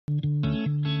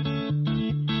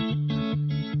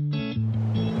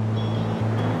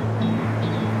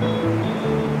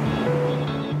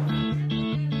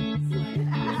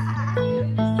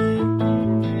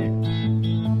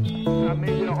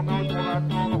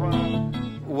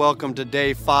welcome to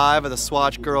day 5 of the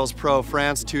Swatch Girls Pro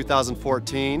France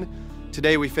 2014.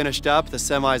 Today we finished up the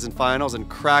semis and finals in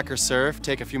cracker surf.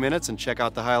 Take a few minutes and check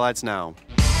out the highlights now.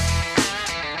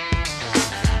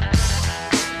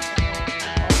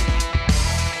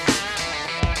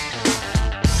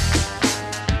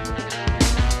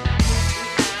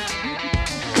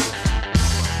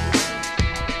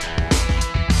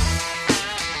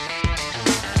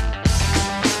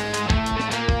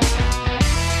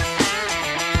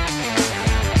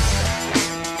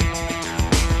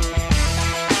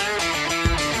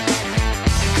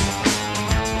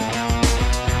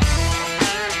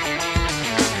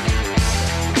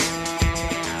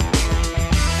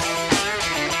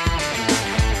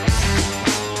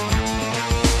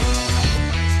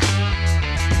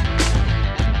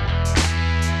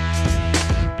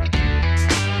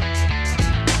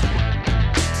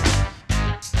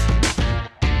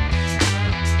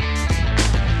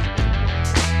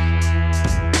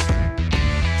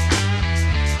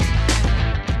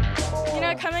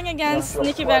 Coming against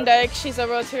Nikki Van Dyke, she's a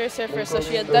World Tour surfer, so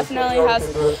she definitely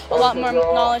has a lot more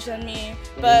knowledge than me.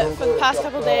 But for the past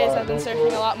couple days, I've been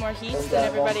surfing a lot more heats than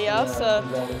everybody else, so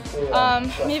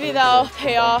maybe that'll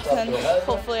pay off and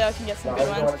hopefully I can get some good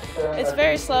ones. It's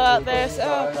very slow out there,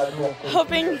 so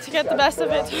hoping to get the best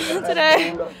of it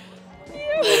today.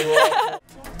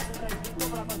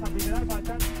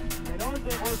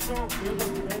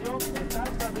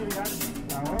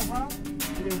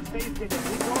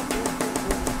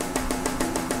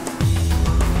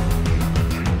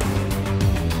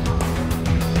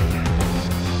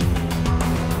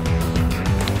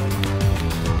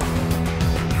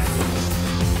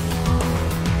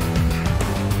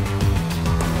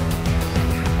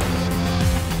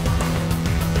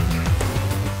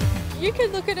 You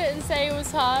could look at it and say it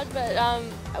was hard, but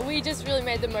we just really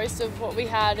made the most of what we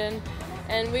had,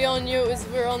 and we all knew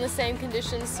we were on the same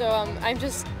conditions, so I'm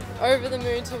just over the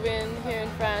moon to win here in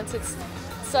France. It's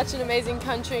such an amazing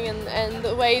country, and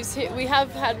the waves here, we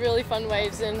have had really fun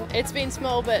waves, and it's been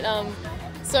small, but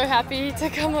so happy to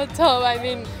come on top. I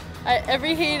mean,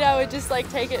 every heat I would just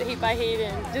take it heat by heat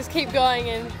and just keep going,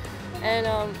 and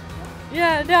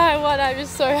yeah, now I won. I'm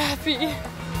just so happy.